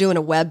pages and we're doing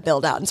a web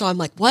build out. And so I'm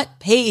like, what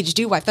page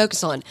do I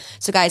focus on?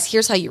 So guys,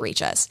 here's how you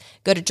reach us.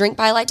 Go to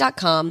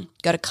drinkbiolite.com,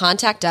 go to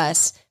contact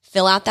us,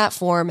 fill out that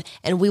form,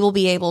 and we will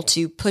be able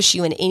to push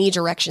you in any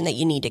direction that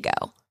you need to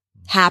go.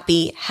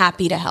 Happy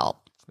to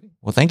help.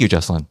 Well, thank you,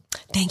 Jessalyn.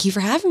 Thank you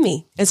for having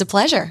me. It's a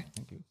pleasure.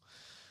 Thank you.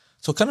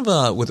 So kind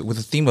of with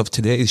the theme of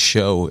today's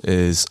show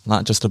is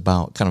not just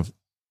about kind of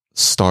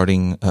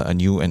starting a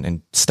new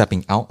and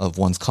stepping out of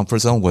one's comfort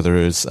zone, whether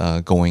it's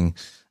going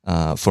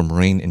from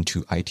marine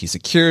into IT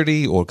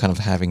security or kind of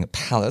having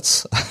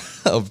pallets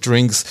of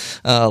drinks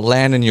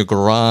land in your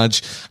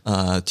garage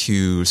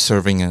to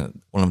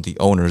serving one of the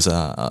owners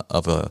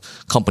of a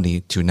company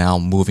to now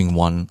moving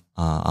one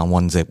on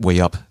one's way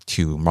up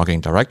to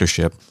marketing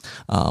directorship.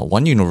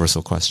 One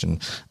universal question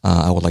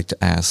I would like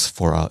to ask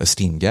for our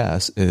esteemed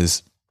guest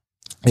is,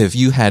 if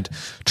you had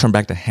turned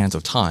back the hands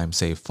of time,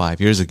 say 5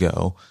 years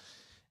ago,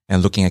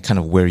 and looking at kind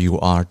of where you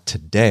are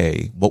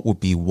today, what would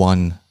be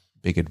one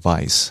big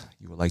advice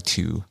you would like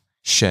to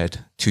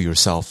shed to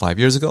yourself 5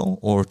 years ago,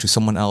 or to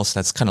someone else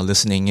that's kind of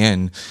listening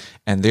in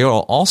and they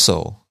are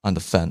also on the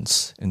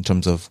fence in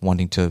terms of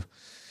wanting to,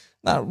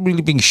 not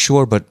really being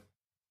sure, but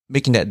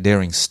making that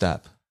daring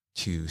step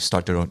to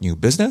start their own new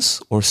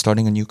business or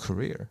starting a new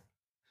career?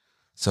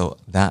 So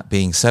that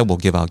being said, we'll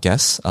give our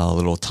guests a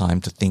little time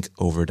to think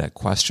over that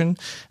question.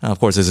 And of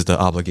course, this is the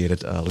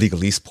obligated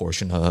legalese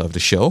portion of the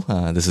show.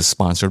 This is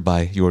sponsored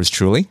by yours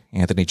truly,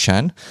 Anthony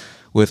Chen,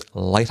 with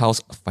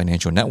Lighthouse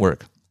Financial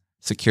Network.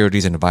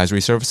 Securities and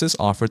advisory services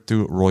offered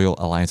through Royal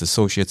Alliance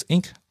Associates,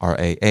 Inc.,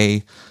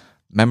 RAA,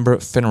 member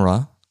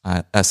FINRA,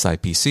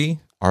 SIPC.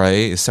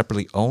 RAA is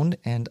separately owned,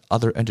 and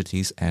other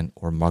entities and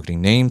or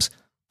marketing names,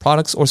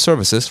 products, or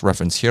services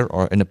referenced here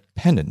are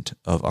independent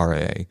of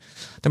RAA.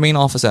 The main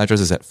office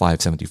address is at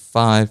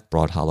 575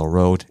 Broad Hollow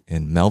Road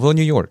in Melville,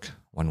 New York,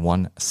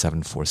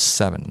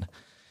 11747.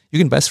 You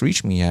can best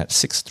reach me at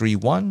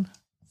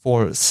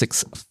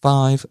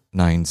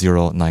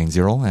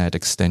 631-465-9090 at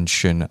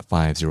extension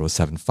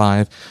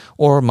 5075,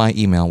 or my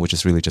email, which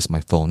is really just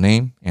my full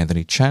name,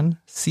 Anthony Chen,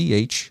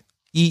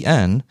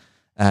 CHEN,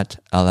 at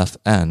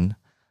lfnllc.com.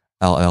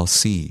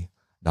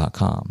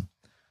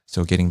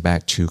 So getting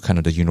back to kind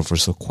of the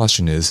universal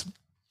question is,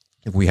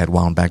 if we had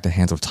wound back the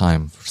hands of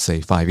time,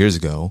 say 5 years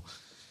ago,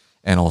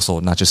 And also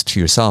not just to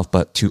yourself,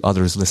 but to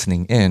others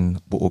listening in,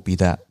 what would be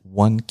that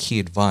one key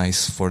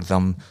advice for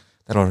them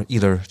that are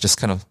either just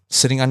kind of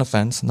sitting on the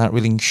fence, not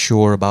really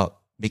sure about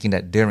making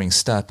that daring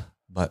step,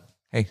 but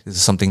hey, this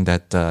is something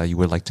that you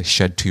would like to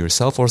shed to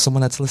yourself or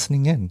someone that's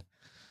listening in?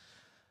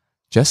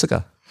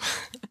 Jessica.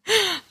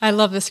 I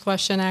love this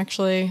question,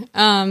 actually.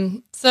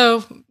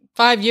 So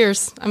 5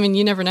 years, I mean,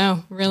 you never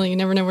know, really. You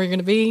never know where you're going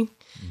to be.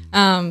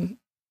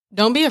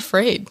 Don't be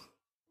afraid.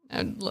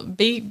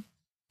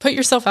 Put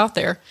yourself out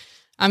there.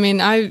 I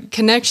mean,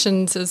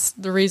 connections is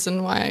the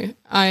reason why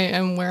I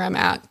am where I'm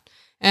at.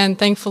 And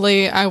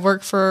thankfully, I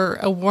work for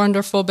a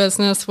wonderful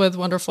business with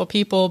wonderful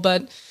people,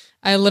 but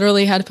I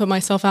literally had to put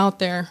myself out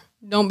there.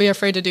 Don't be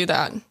afraid to do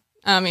that.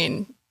 I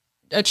mean,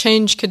 a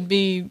change could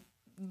be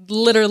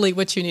literally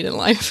what you need in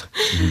life.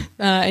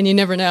 And you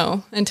never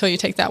know until you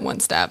take that one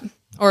step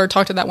or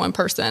talk to that one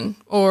person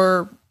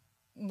or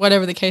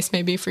whatever the case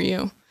may be for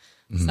you.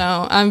 So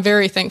I'm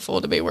very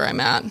thankful to be where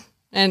I'm at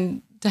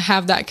and to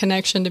have that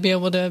connection to be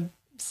able to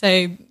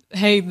say,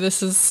 hey,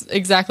 this is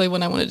exactly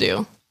what I want to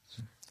do.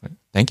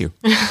 Thank you.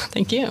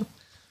 Thank you.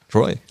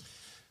 Troy.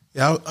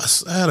 Yeah,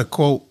 I had a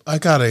quote. I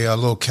got a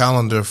little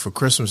calendar for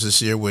Christmas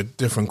this year with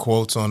different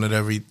quotes on it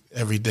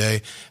every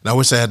day. And I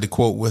wish I had the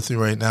quote with me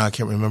right now. I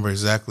can't remember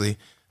exactly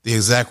the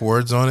exact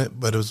words on it,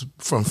 but it was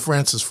from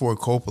Francis Ford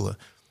Coppola.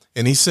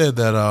 And he said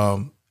that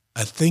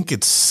I think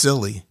it's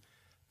silly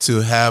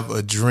to have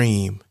a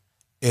dream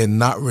and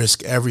not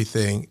risk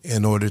everything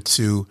in order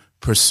to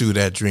pursue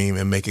that dream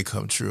and make it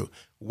come true.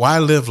 Why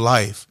live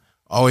life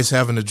always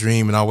having a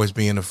dream and always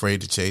being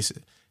afraid to chase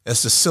it?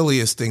 That's the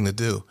silliest thing to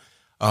do.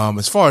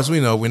 As far as we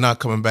know, we're not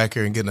coming back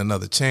here and getting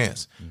another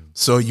chance.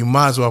 So you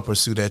might as well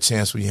pursue that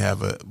chance when you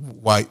have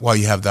while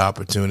you have the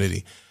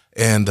opportunity.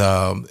 And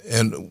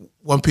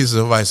one piece of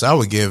advice I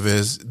would give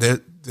is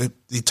that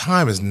the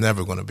time is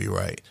never going to be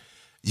right.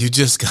 You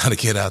just got to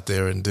get out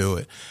there and do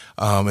it.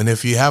 And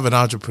if you have an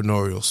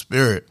entrepreneurial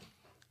spirit,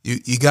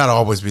 you got to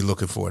always be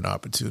looking for an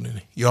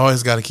opportunity. You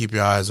always got to keep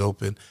your eyes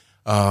open.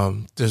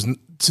 There's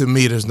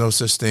no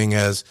such thing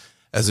as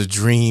a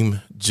dream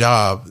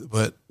job,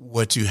 but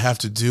what you have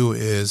to do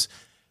is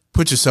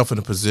put yourself in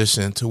a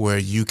position to where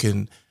you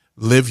can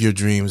live your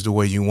dreams the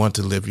way you want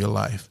to live your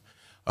life.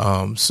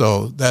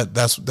 So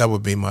that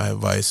would be my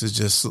advice. Is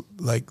just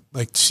like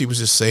she was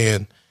just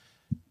saying,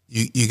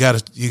 you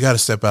gotta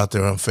step out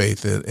there on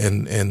faith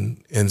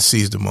and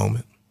seize the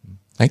moment.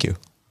 Thank you.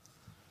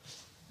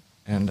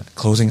 And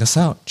closing us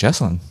out,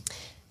 Jessalyn.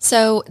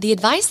 So the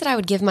advice that I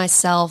would give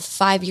myself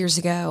 5 years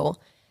ago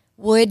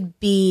would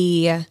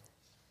be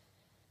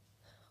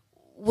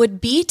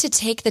to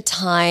take the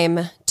time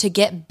to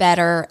get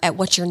better at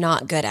what you're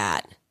not good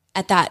at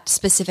that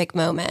specific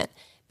moment.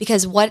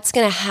 Because what's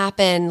going to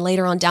happen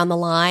later on down the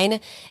line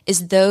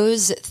is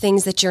those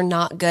things that you're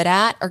not good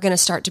at are going to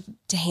start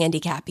to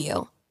handicap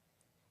you.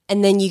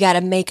 And then you got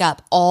to make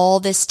up all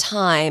this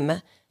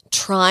time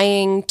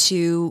trying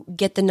to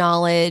get the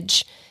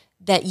knowledge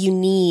that you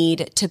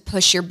need to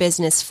push your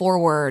business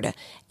forward.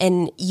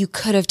 And you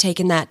could have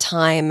taken that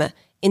time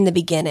in the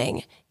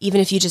beginning, even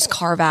if you just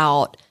carve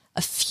out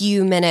a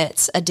few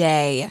minutes a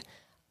day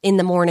in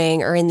the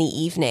morning or in the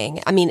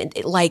evening. I mean,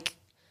 like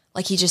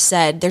he just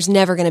said, there's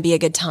never going to be a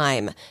good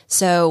time.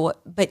 So,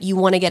 but you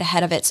want to get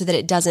ahead of it so that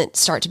it doesn't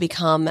start to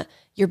become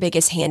your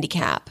biggest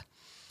handicap.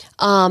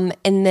 And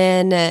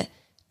then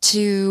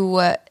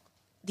to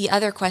the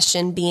other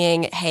question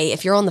being, hey,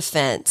 if you're on the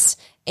fence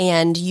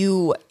and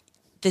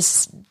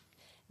this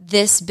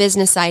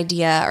business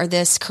idea or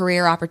this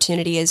career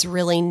opportunity is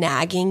really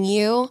nagging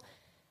you,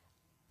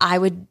 I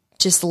would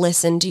just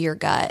listen to your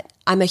gut.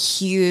 I'm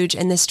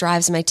and this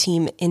drives my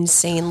team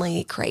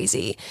insanely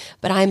crazy,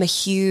 but I'm a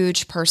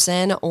huge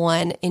person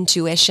on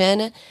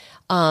intuition.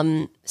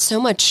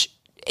 So much,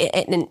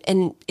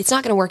 and it's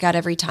not going to work out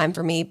every time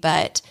for me,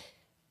 but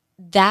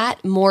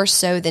that more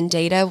so than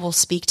data will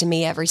speak to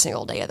me every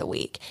single day of the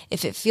week.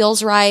 If it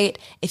feels right,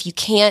 if you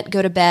can't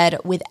go to bed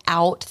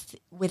without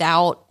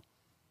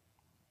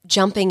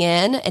jumping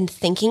in and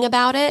thinking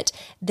about it,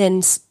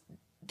 then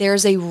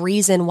there's a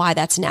reason why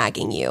that's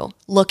nagging you.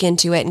 Look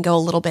into it and go a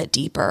little bit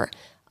deeper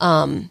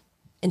and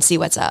see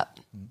what's up.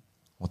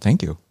 Well,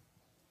 thank you.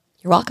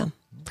 You're welcome.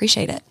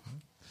 Appreciate it.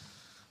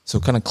 So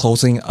kind of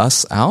closing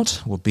us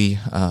out will be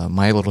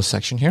my little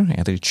section here,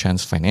 Anthony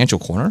Chen's Financial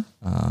Corner.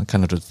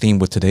 Kind of the theme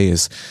with today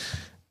is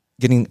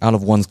getting out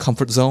of one's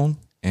comfort zone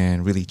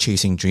and really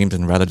chasing dreams,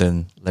 and rather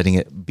than letting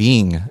it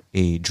being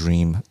a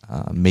dream,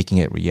 making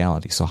it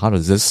reality. So how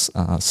does this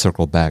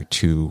circle back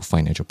to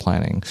financial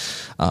planning?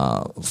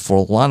 For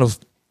a lot of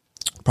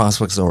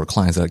prospects or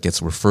clients that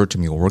gets referred to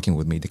me or working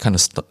with me, they kind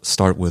of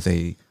start with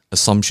a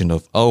assumption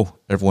of, oh,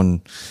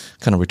 everyone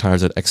kind of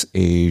retires at X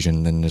age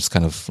and then it's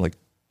kind of like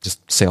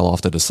just sail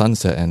off to the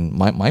sunset. And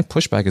my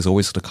pushback is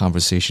always the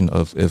conversation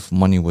of, if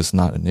money was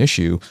not an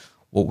issue,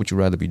 what would you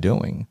rather be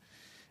doing?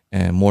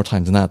 And more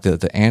times than not,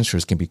 the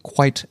answers can be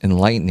quite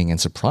enlightening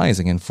and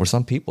surprising. And for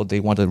some people, they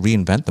want to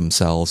reinvent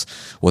themselves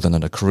with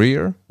another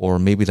career, or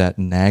maybe that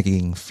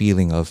nagging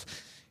feeling of,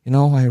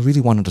 I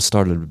really wanted to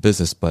start a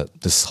business,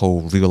 but this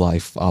whole real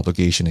life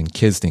obligation and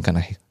kids thing kind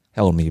of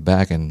held me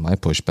back. And my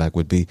pushback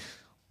would be,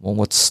 well,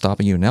 what's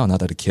stopping you now? Now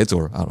that the kids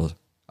are out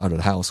of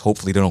the house,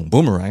 hopefully they don't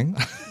boomerang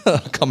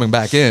coming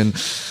back in.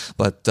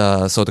 But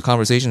so the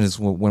conversation is,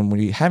 when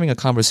we're having a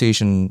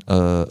conversation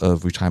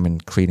of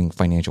retirement, creating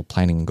financial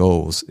planning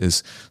goals,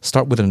 is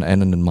start with an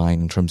end in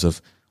mind in terms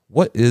of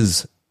what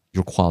is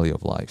your quality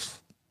of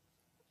life.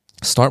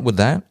 Start with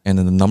that, and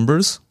then the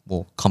numbers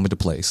will come into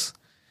place.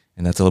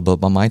 And that's a little bit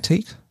about my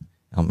take.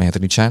 I'm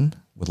Anthony Chen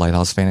with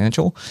Lighthouse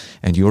Financial,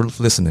 and you're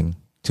listening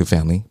to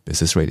Family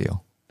Business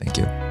Radio. Thank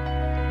you.